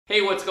Hey,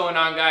 what's going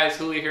on, guys?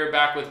 Julio here,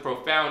 back with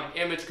Profound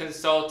Image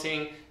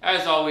Consulting.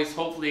 As always,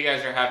 hopefully you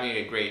guys are having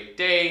a great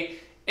day.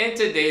 In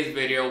today's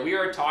video, we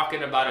are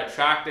talking about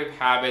attractive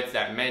habits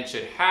that men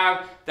should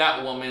have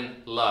that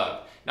women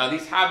love. Now,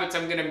 these habits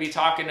I'm going to be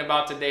talking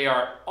about today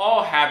are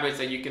all habits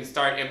that you can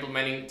start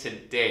implementing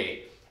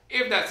today.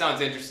 If that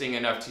sounds interesting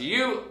enough to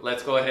you,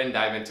 let's go ahead and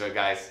dive into it,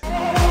 guys.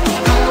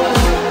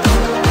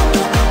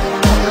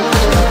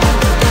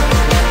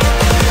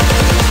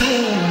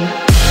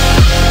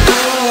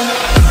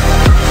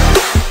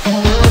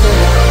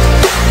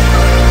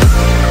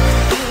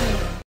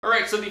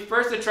 So the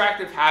first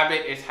attractive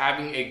habit is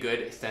having a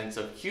good sense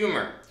of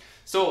humor.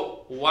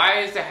 So why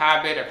is the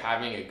habit of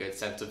having a good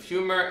sense of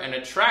humor an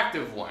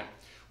attractive one?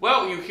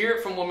 Well, you hear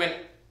it from women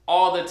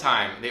all the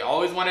time. They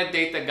always want to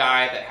date the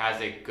guy that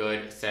has a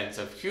good sense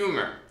of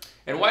humor.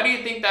 And why do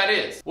you think that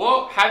is?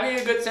 Well, having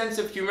a good sense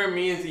of humor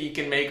means that you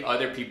can make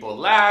other people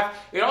laugh.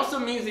 It also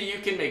means that you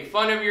can make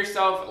fun of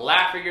yourself,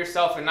 laugh at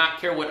yourself, and not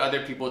care what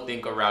other people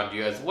think around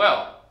you as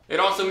well. It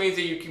also means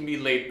that you can be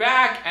laid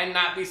back and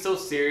not be so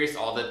serious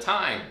all the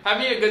time.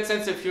 Having a good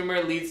sense of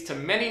humor leads to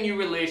many new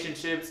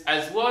relationships,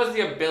 as well as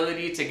the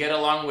ability to get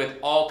along with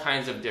all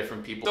kinds of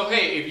different people. So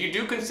hey, if you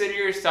do consider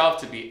yourself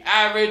to be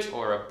average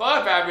or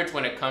above average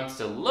when it comes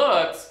to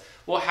looks,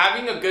 well,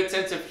 having a good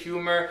sense of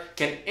humor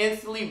can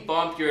instantly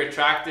bump your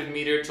attractive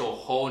meter to a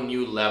whole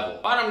new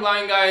level. Bottom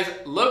line, guys,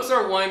 looks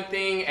are one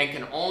thing and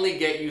can only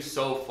get you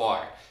so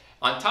far.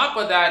 On top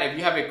of that, if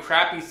you have a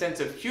crappy sense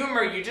of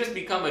humor, you just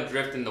become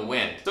adrift in the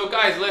wind. So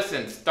guys,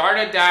 listen, start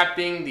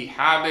adapting the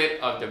habit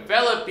of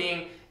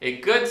developing a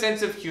good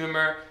sense of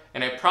humor,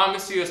 and I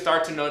promise you, you'll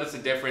start to notice a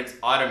difference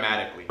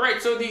automatically. All right,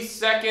 so the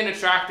second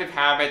attractive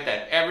habit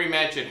that every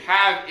man should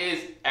have is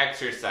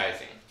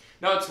exercising.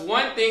 Now, it's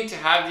one thing to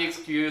have the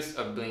excuse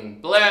of being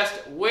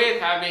blessed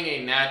with having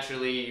a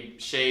naturally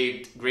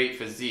shaped, great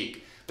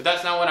physique, but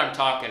that's not what I'm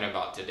talking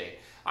about today.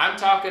 I'm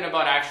talking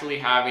about actually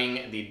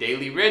having the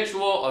daily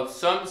ritual of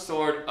some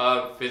sort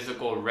of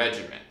physical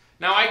regimen.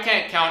 Now, I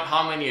can't count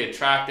how many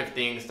attractive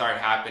things start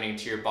happening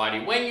to your body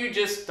when you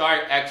just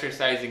start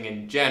exercising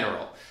in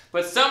general.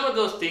 But some of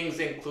those things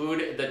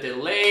include the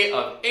delay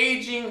of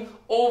aging,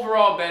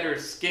 overall better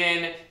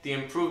skin, the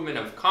improvement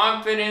of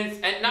confidence,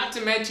 and not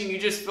to mention you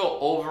just feel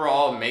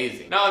overall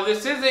amazing. Now, if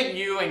this isn't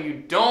you and you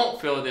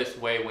don't feel this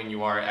way when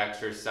you are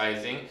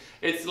exercising,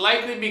 it's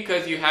likely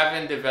because you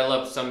haven't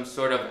developed some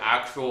sort of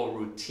actual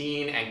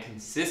routine and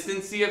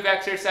consistency of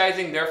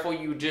exercising, therefore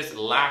you just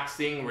lack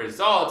seeing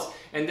results,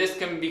 and this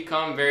can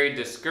become very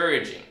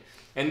discouraging.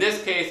 In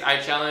this case, I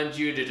challenge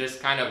you to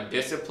just kind of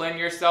discipline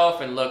yourself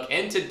and look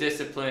into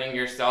disciplining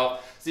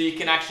yourself so you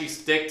can actually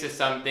stick to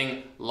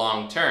something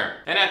long term.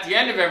 And at the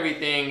end of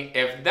everything,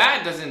 if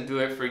that doesn't do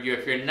it for you,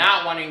 if you're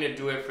not wanting to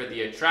do it for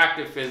the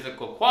attractive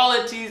physical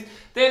qualities,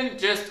 then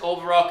just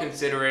overall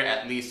consider it,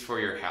 at least for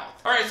your health.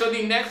 All right, so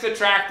the next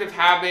attractive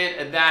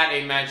habit that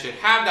a man should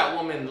have that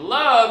women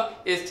love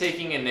is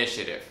taking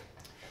initiative.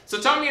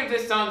 So tell me if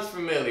this sounds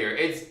familiar.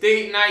 It's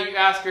date night, you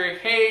ask her,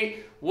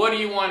 hey, what do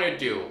you want to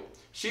do?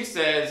 She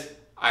says,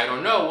 I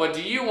don't know, what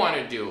do you want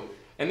to do?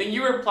 And then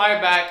you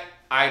reply back,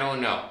 I don't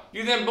know.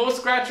 You then both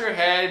scratch your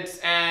heads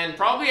and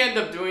probably end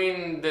up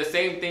doing the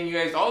same thing you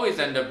guys always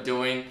end up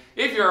doing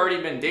if you've already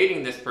been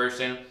dating this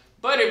person.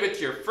 But if it's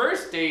your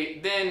first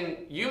date, then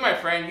you, my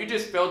friend, you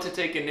just failed to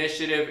take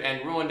initiative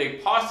and ruined a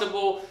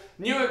possible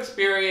new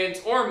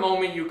experience or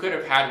moment you could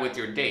have had with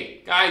your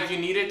date. Guys, you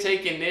need to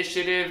take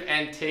initiative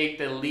and take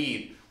the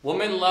lead.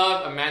 Women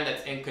love a man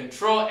that's in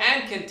control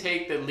and can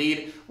take the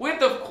lead,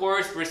 with, of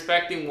course,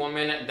 respecting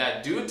women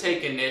that do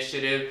take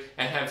initiative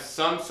and have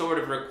some sort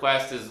of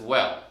request as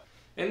well.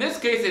 In this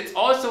case, it's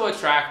also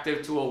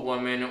attractive to a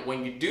woman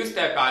when you do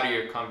step out of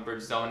your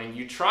comfort zone and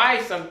you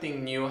try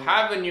something new,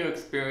 have a new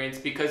experience,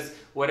 because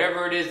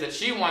whatever it is that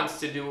she wants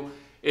to do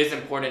is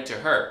important to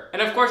her.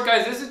 And of course,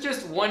 guys, this is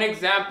just one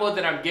example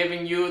that I'm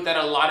giving you that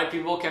a lot of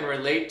people can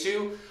relate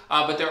to,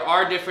 but there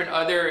are different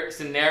other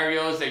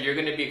scenarios that you're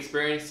going to be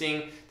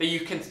experiencing that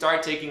you can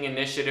start taking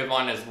initiative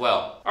on as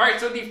well. All right,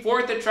 so the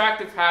fourth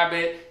attractive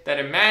habit that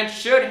a man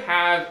should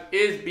have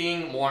is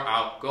being more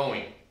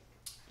outgoing.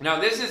 Now,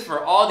 this is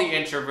for all the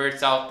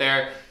introverts out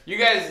there. You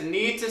guys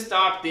need to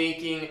stop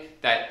thinking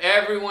that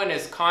everyone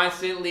is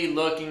constantly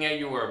looking at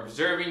you or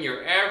observing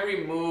your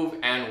every move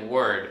and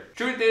word.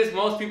 Truth is,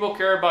 most people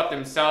care about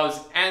themselves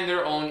and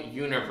their own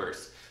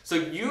universe. So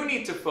you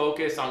need to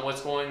focus on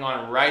what's going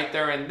on right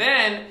there and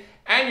then,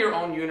 and your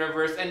own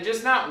universe, and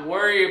just not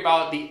worry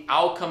about the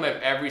outcome of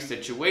every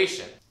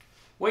situation.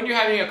 When you're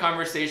having a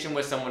conversation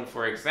with someone,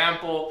 for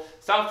example,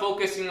 stop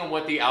focusing on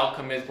what the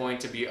outcome is going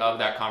to be of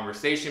that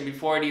conversation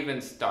before it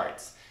even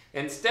starts.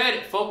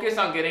 Instead, focus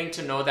on getting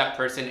to know that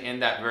person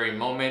in that very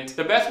moment.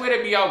 The best way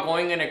to be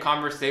outgoing in a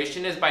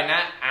conversation is by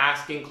not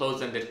asking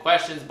closed-ended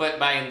questions, but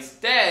by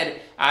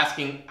instead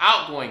asking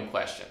outgoing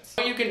questions.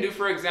 What you can do,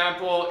 for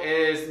example,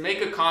 is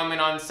make a comment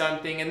on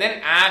something and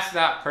then ask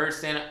that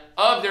person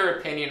of their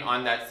opinion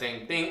on that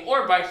same thing,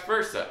 or vice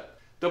versa.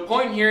 The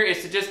point here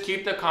is to just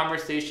keep the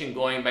conversation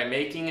going by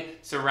making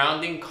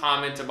surrounding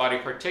comments about a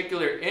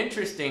particular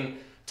interesting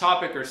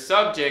topic or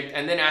subject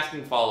and then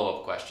asking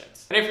follow-up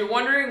questions. And if you're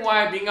wondering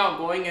why being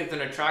outgoing is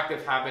an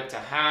attractive habit to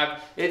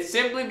have, it's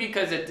simply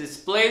because it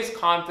displays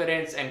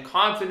confidence, and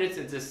confidence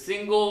is the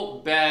single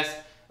best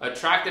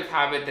attractive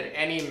habit that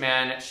any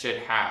man should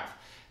have.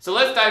 So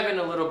let's dive in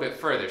a little bit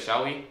further,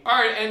 shall we?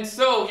 Alright, and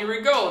so here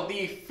we go.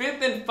 The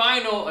fifth and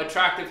final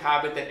attractive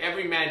habit that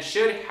every man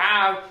should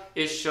have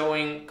is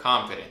showing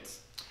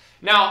confidence.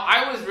 Now,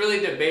 I was really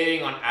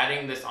debating on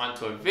adding this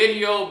onto a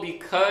video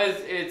because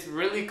it's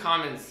really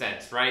common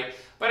sense, right?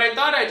 But I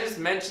thought I'd just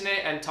mention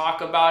it and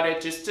talk about it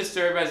just to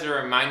serve as a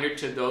reminder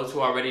to those who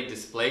already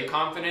display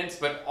confidence,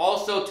 but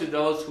also to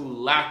those who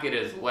lack it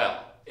as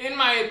well. In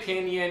my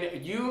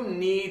opinion, you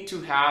need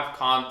to have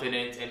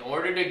confidence in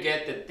order to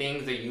get the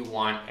things that you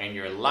want in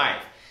your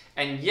life.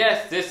 And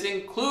yes, this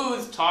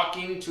includes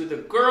talking to the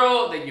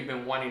girl that you've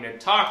been wanting to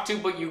talk to,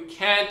 but you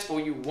can't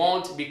or you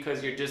won't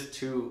because you're just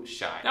too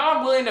shy. Now,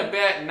 I'm willing to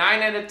bet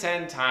 9 out of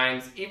 10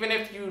 times, even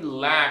if you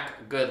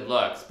lack good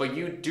looks, but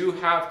you do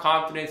have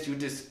confidence, you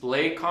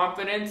display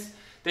confidence,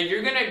 that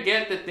you're gonna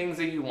get the things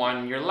that you want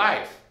in your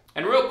life.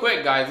 And real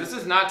quick, guys, this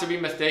is not to be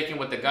mistaken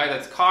with the guy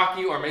that's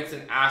cocky or makes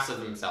an ass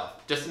of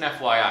himself. Just an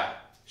FYI.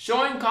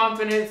 Showing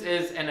confidence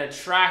is an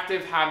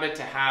attractive habit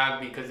to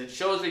have because it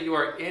shows that you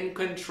are in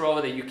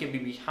control, that you can be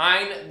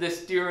behind the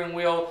steering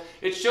wheel.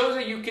 It shows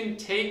that you can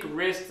take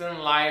risks in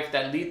life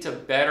that lead to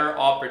better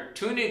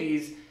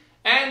opportunities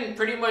and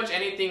pretty much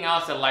anything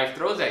else that life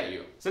throws at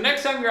you. So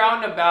next time you're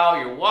out and about,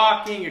 you're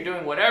walking, you're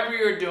doing whatever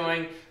you're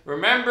doing,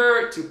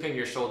 remember to pin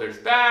your shoulders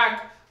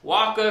back,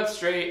 walk up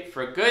straight,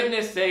 for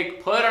goodness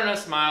sake, put on a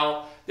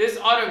smile. This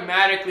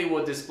automatically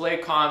will display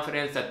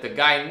confidence that the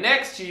guy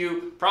next to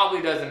you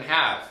probably doesn't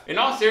have. In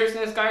all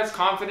seriousness, guys,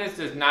 confidence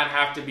does not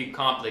have to be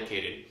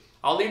complicated.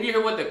 I'll leave you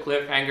here with a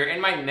cliffhanger.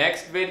 In my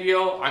next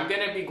video, I'm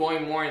gonna be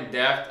going more in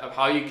depth of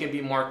how you can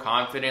be more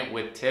confident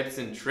with tips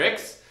and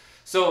tricks.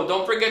 So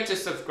don't forget to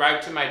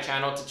subscribe to my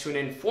channel to tune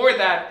in for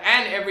that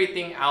and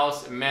everything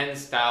else men's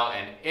style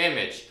and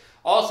image.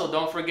 Also,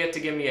 don't forget to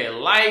give me a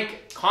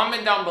like,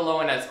 comment down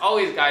below, and as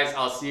always, guys,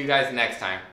 I'll see you guys next time.